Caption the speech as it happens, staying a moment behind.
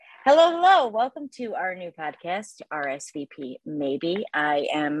Hello, hello. Welcome to our new podcast, RSVP Maybe. I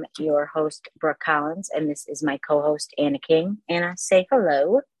am your host, Brooke Collins, and this is my co-host, Anna King. Anna, say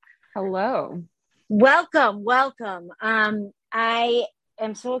hello. Hello. Welcome. I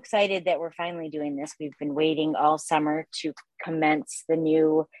am so excited that we're finally doing this. We've been waiting all summer to commence the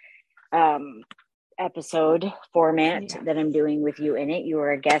new episode format that I'm doing with you in it. You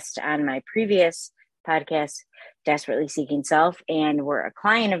were a guest on my previous podcast, Desperately Seeking Self, and were a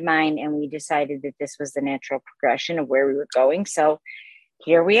client of mine, and we decided that this was the natural progression of where we were going. So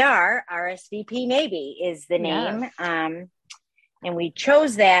here we are. RSVP Maybe is the name. Yes. And we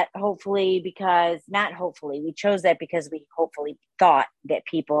chose that we chose that because we hopefully thought that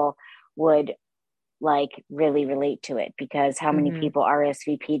people would like really relate to it, because how many people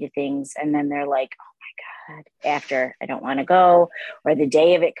RSVP to things and then they're like, oh my God, after I don't want to go, or the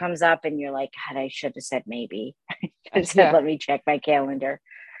day of it comes up and you're like, God, I should have said maybe. Let me check my calendar.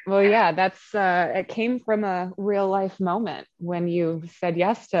 Well, yeah, that's it came from a real life moment when you said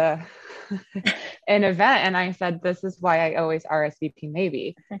yes to an event. And I said, this is why I always RSVP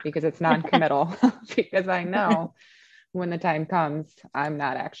maybe, because it's non-committal, because I know when the time comes, I'm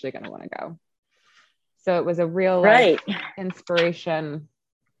not actually going to want to go. So it was a real life inspiration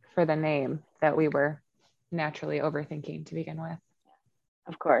for the name that we were naturally overthinking to begin with.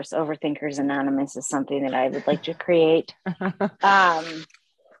 Of course, Overthinkers Anonymous is something that I would like to create.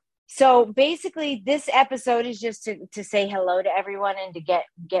 So basically, this episode is just to say hello to everyone and to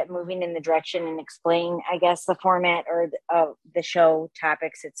get moving in the direction and explain, I guess, the format or the show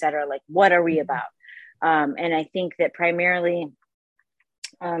topics, etc. Like, what are we about? And I think that primarily,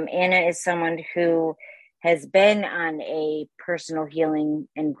 Anna is someone who has been on a personal healing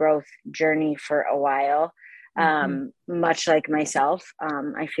and growth journey for a while. Much like myself,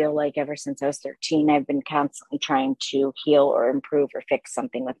 I feel like ever since I was 13, I've been constantly trying to heal or improve or fix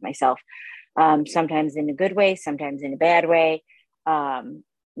something with myself. Sometimes in a good way, sometimes in a bad way,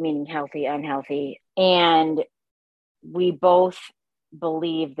 meaning healthy, unhealthy. And we both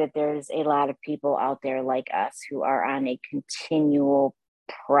believe that there's a lot of people out there like us who are on a continual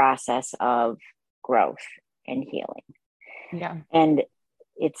process of growth and healing. Yeah. And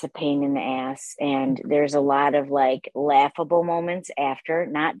it's a pain in the ass. And there's a lot of like laughable moments after,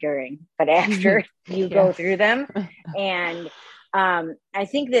 not during, but after you go through them. And I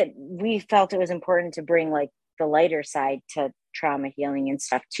think that we felt it was important to bring like the lighter side to trauma healing and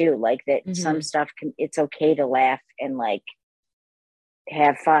stuff too. Like that some stuff it's okay to laugh and like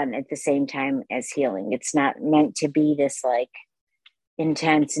have fun at the same time as healing. It's not meant to be this like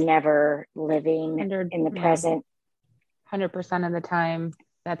intense, never living in the present. 100% of the time,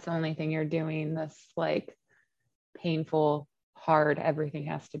 that's the only thing you're doing. This like painful, hard, everything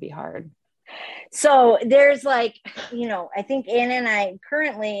has to be hard. So there's like, I think Anna and I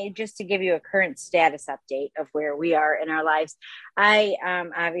currently, just to give you a current status update of where we are in our lives, I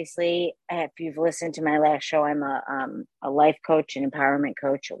obviously, if you've listened to my last show, I'm a life coach, an empowerment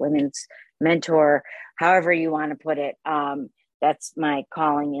coach, a women's mentor, however you want to put it. That's my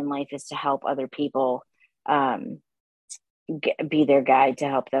calling in life, is to help other people be their guide, to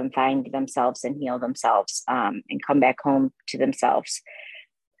help them find themselves and heal themselves and come back home to themselves.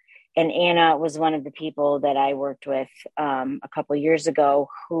 And Anna was one of the people that I worked with a couple of years ago,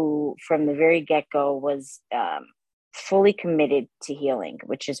 who from the very get-go was fully committed to healing,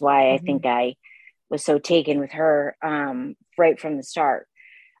 which is why I think I was so taken with her right from the start,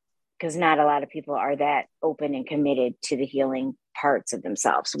 because not a lot of people are that open and committed to the healing parts of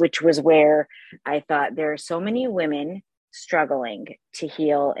themselves, which was where I thought there are so many women struggling to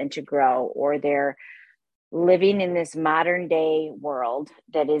heal and to grow, or they're living in this modern day world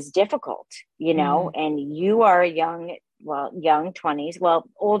that is difficult, and you are young 20s,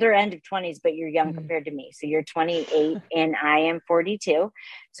 older end of 20s, but you're young compared to me. So you're 28 and I am 42.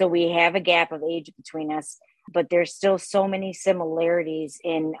 So we have a gap of age between us, but there's still so many similarities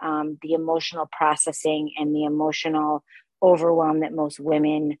in the emotional processing and the emotional overwhelm that most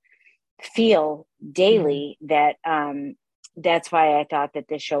women feel daily, that that's why I thought that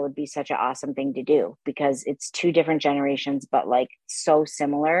this show would be such an awesome thing to do, because it's two different generations, but like so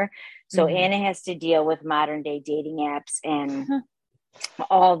similar. So Anna has to deal with modern day dating apps and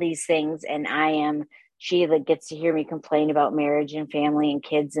all these things. And she like gets to hear me complain about marriage and family and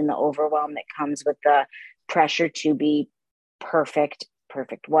kids and the overwhelm that comes with the pressure to be perfect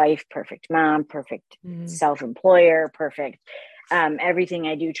wife, perfect mom, perfect self-employer, perfect everything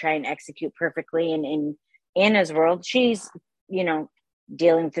I do, try and execute perfectly. And in Anna's world, she's,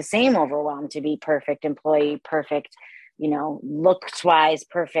 dealing with the same overwhelm to be perfect employee, perfect, looks wise,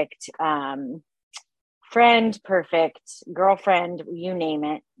 perfect friend, perfect, girlfriend, you name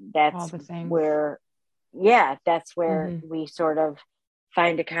it. That's where, that's where we sort of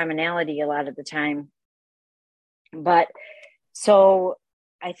find a commonality a lot of the time. But so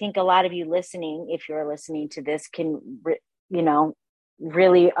I think a lot of you listening, if you're listening to this, can,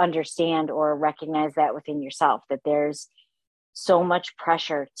 really understand or recognize that within yourself, that there's so much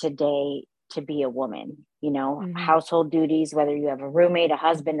pressure today to be a woman, household duties, whether you have a roommate, a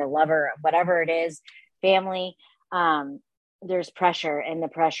husband, a lover, whatever it is, family, there's pressure, and the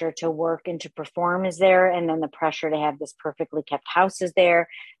pressure to work and to perform is there. And then the pressure to have this perfectly kept house is there.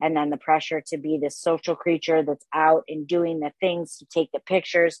 And then the pressure to be this social creature that's out and doing the things, to take the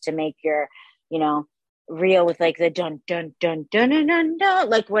pictures, to make your, reel with like the dun, dun, dun, dun, dun, dun, dun,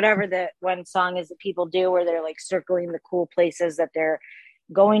 like whatever the one song is that people do, where they're like circling the cool places that they're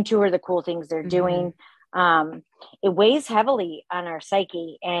going to, or the cool things they're doing. It weighs heavily on our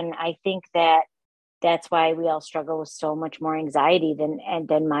psyche. And I think that's why we all struggle with so much more anxiety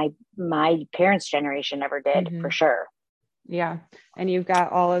than my parents' generation ever did, for sure. Yeah. And you've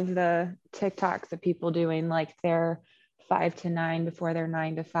got all of the TikToks of people doing like their 5 to 9 before their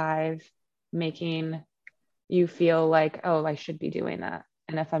 9 to 5, making you feel like, oh, I should be doing that.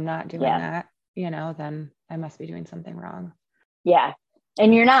 And if I'm not doing that, then I must be doing something wrong. Yeah.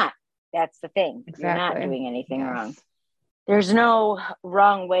 And you're not. That's the thing. Exactly. You're not doing anything wrong. There's no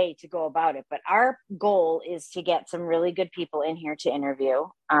wrong way to go about it, but our goal is to get some really good people in here to interview.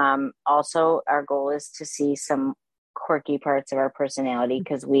 Also, our goal is to see some quirky parts of our personality,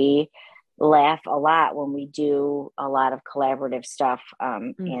 because we laugh a lot when we do a lot of collaborative stuff.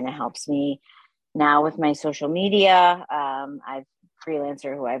 Anna helps me now with my social media. I've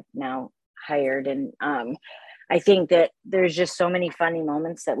freelancer who I've now hired. And I think that there's just so many funny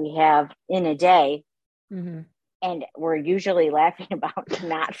moments that we have in a day. And we're usually laughing about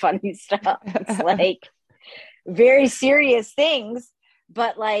not funny stuff. It's like very serious things.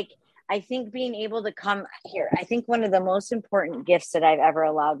 But like, I think being able to come here, I think one of the most important gifts that I've ever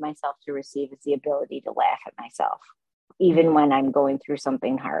allowed myself to receive is the ability to laugh at myself, even when I'm going through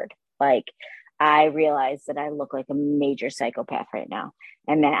something hard. Like, I realize that I look like a major psychopath right now,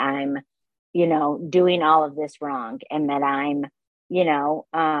 and that I'm, doing all of this wrong, and that I'm,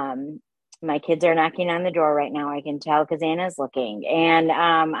 my kids are knocking on the door right now. I can tell because Anna's looking. And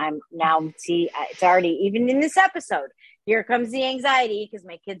I'm now, it's already, even in this episode, here comes the anxiety, because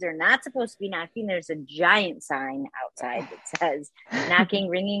my kids are not supposed to be knocking. There's a giant sign outside that says knocking,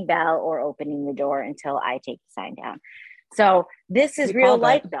 ringing bell, or opening the door until I take the sign down. So this is real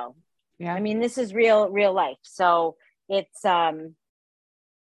life, though. Yeah. I mean, this is real life. So it's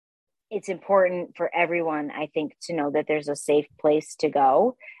important for everyone, I think, to know that there's a safe place to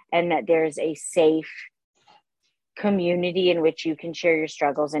go, and that there's a safe community in which you can share your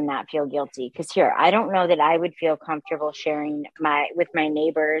struggles and not feel guilty. Because here, I don't know that I would feel comfortable sharing with my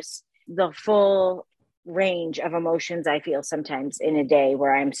neighbors the full range of emotions I feel sometimes in a day,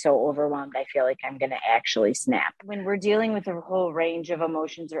 where I'm so overwhelmed, I feel like I'm going to actually snap. When we're dealing with a whole range of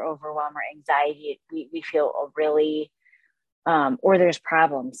emotions, or overwhelm, or anxiety, we feel a really or there's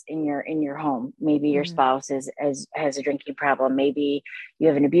problems in your home. Maybe your spouse has a drinking problem. Maybe you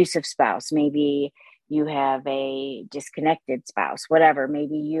have an abusive spouse. Maybe you have a disconnected spouse, whatever.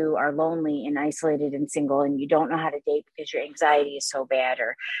 Maybe you are lonely and isolated and single, and you don't know how to date because your anxiety is so bad,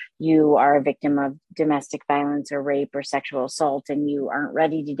 or you are a victim of domestic violence or rape or sexual assault, and you aren't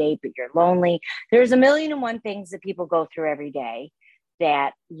ready to date, but you're lonely. There's a million and one things that people go through every day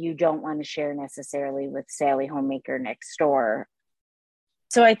that you don't want to share necessarily with Sally Homemaker next door.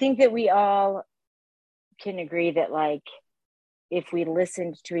 So I think that we all can agree that, like, if we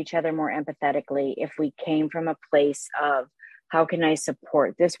listened to each other more empathetically, if we came from a place of how can I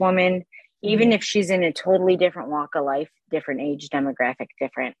support this woman, even if she's in a totally different walk of life, different age demographic,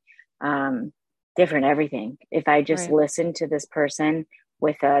 different everything. If I just listen to this person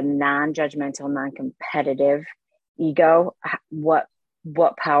with a non-judgmental, non-competitive ego, what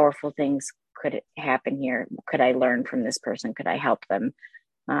powerful things could happen here? Could I learn from this person? Could I help them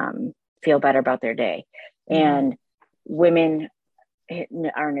feel better about their day? And women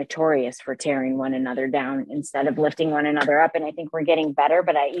are notorious for tearing one another down instead of lifting one another up. And I think we're getting better,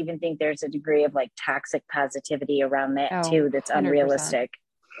 but I even think there's a degree of like toxic positivity around that too, that's 100%. Unrealistic.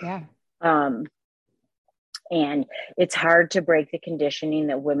 Yeah. And it's hard to break the conditioning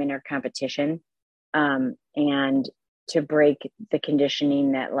that women are competition, and to break the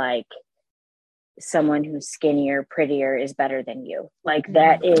conditioning that like someone who's skinnier, prettier is better than you. Like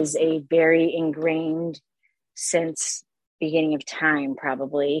that is a very ingrained since beginning of time,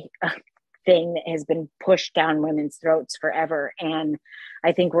 probably thing that has been pushed down women's throats forever. And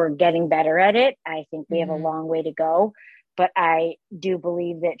I think we're getting better at it. I think we have a long way to go, but I do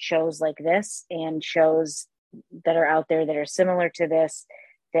believe that shows like this and shows that are out there that are similar to this,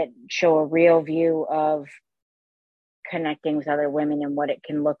 that show a real view of connecting with other women and what it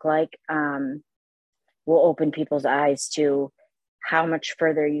can look like, will open people's eyes to how much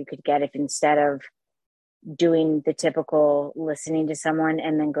further you could get if, instead of doing the typical listening to someone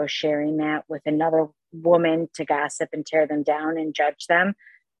and then go sharing that with another woman to gossip and tear them down and judge them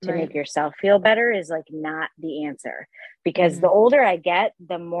to make yourself feel better, is like not the answer. Because the older I get,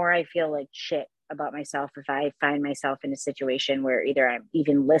 the more I feel like shit about myself if I find myself in a situation where either I'm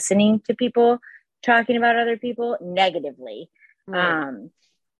even listening to people talking about other people negatively,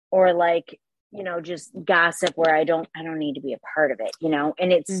 or like, you know, just gossip where I don't need to be a part of it, you know.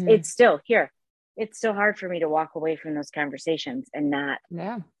 And it's still here. It's still hard for me to walk away from those conversations and not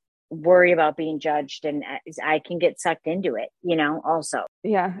worry about being judged. And I can get sucked into it, you know, also.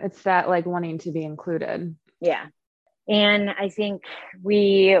 Yeah. It's that like wanting to be included. Yeah. And I think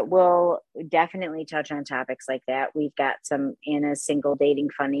we will definitely touch on topics like that. We've got some Anna's single dating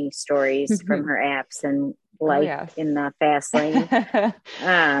funny stories from her apps and life in the fast lane.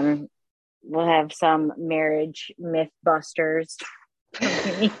 We'll have some marriage myth busters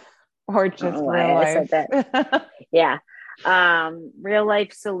or just real life. Yeah. Real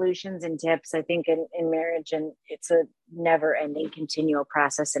life solutions and tips, I think, in marriage. And it's a never ending continual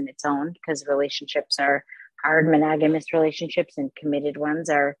process in its own, because relationships are hard. Monogamous relationships and committed ones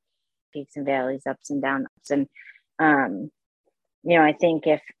are peaks and valleys, ups and downs. And, you know, I think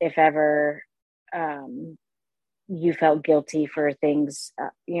if ever, you felt guilty for things,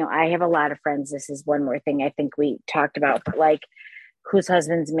 you know, I have a lot of friends. This is one more thing I think we talked about, but like, whose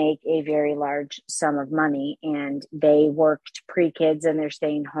husbands make a very large sum of money and they worked pre-kids and they're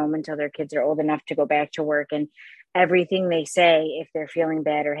staying home until their kids are old enough to go back to work. And everything they say, if they're feeling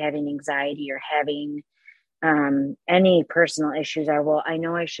bad or having anxiety or having any personal issues, are, well, I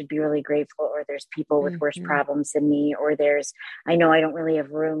know I should be really grateful, or there's people with worse problems than me, or I know I don't really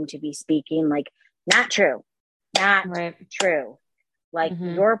have room to be speaking. Like, not true. Not true. Like,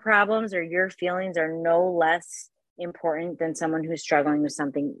 your problems or your feelings are no less important than someone who's struggling with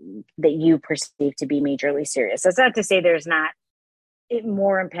something that you perceive to be majorly serious. That's not to say there's not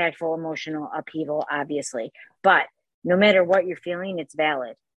more impactful emotional upheaval, obviously, but no matter what you're feeling, it's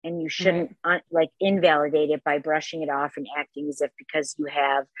valid, and you shouldn't like invalidate it by brushing it off and acting as if because you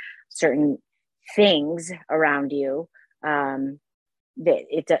have certain things around you that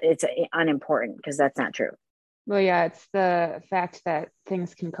it's unimportant, because that's not true. Well, yeah, it's the fact that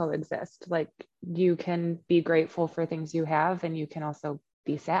things can coexist. Like, you can be grateful for things you have, and you can also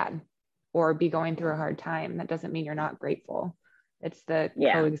be sad or be going through a hard time. That doesn't mean you're not grateful. It's the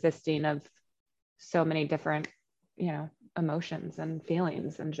coexisting of so many different, you know, emotions and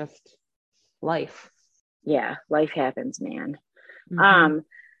feelings and just life. Yeah, life happens, man.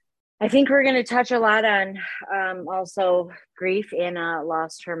 I think we're going to touch a lot on also grief. Anna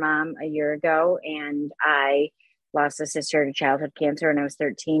lost her mom a year ago, and I lost a sister to childhood cancer when I was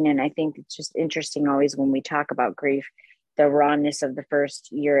 13. And I think it's just interesting always when we talk about grief, the rawness of the first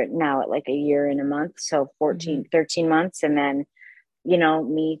year, now at like a year and a month. So 13 months. And then, you know,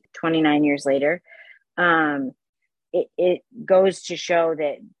 me 29 years later, it goes to show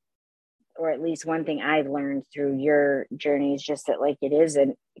that, or at least one thing I've learned through your journey is just that, like, it is a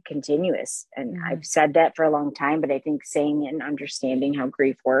continuous. And I've said that for a long time, but I think saying it and understanding how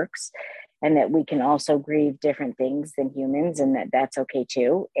grief works, and that we can also grieve different things than humans, and that's okay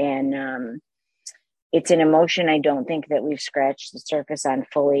too. And it's an emotion I don't think that we've scratched the surface on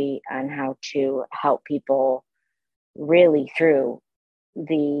fully, on how to help people really through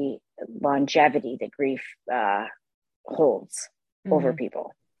the longevity that grief holds over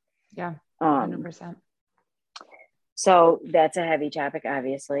people. Yeah, 100%. So that's a heavy topic,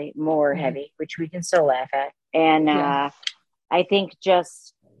 obviously, more heavy, which we can still laugh at. And I think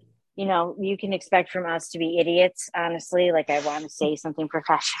just, you know, you can expect from us to be idiots, honestly. Like, I want to say something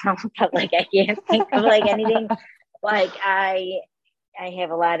professional, but like, I can't think of like anything. Like, I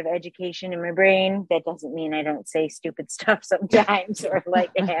have a lot of education in my brain. That doesn't mean I don't say stupid stuff sometimes, or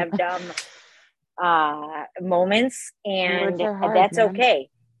like have dumb moments. And that's okay.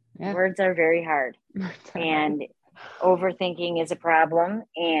 Yeah. Words are very hard. And overthinking is a problem,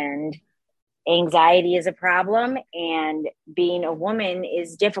 and anxiety is a problem, and being a woman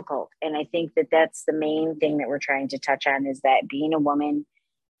is difficult. And I think that that's the main thing that we're trying to touch on, is that being a woman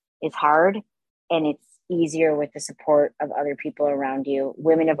is hard, and it's easier with the support of other people around you,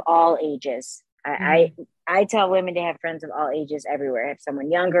 women of all ages, I I tell women to have friends of all ages everywhere. Have someone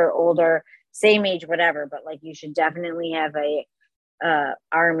younger, older, same age, whatever. But like, you should definitely have a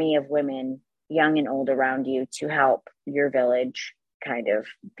army of women, young and old, around you to help your village kind of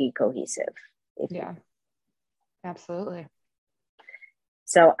be cohesive. Yeah, absolutely.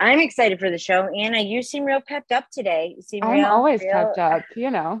 So I'm excited for the show. Anna, you seem real pepped up today. You seem I'm always real. pepped up,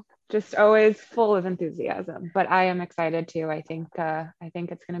 just always full of enthusiasm. But I am excited too. I think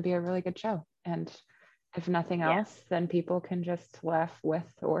it's going to be a really good show. And if nothing Yeah. else, then people can just laugh with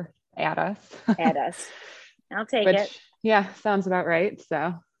or at us. At us. I'll take it. Which, yeah, sounds about right.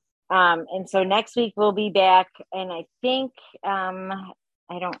 So, And so next week we'll be back, and I think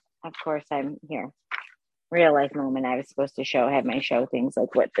I don't. Of course, I'm here. Real life moment. I was supposed to have my show things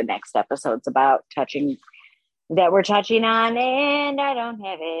like what the next episode's about, that we're touching on, and I don't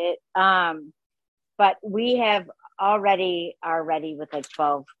have it. But we have already are ready with like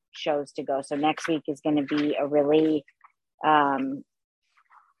 12 shows to go. So next week is going to be a really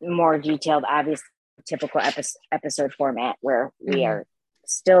more detailed, obvious, typical episode format where we are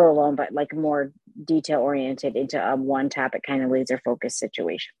still alone, but like more detail oriented into a one topic kind of laser focused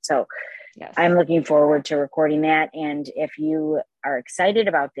situation. So yes, I'm looking forward to recording that. And if you are excited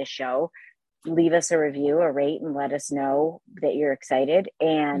about this show, leave us a review, a rate, and let us know that you're excited.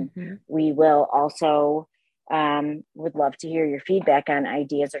 And we will also would love to hear your feedback on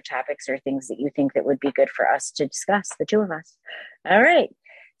ideas or topics or things that you think that would be good for us to discuss, the two of us. All right.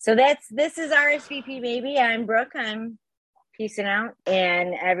 So this is RSVP Maybe. I'm Brooke. I'm peacing out,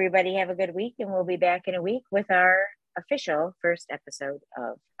 and everybody have a good week. And we'll be back in a week with our official first episode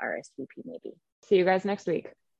of RSVP Maybe. See you guys next week.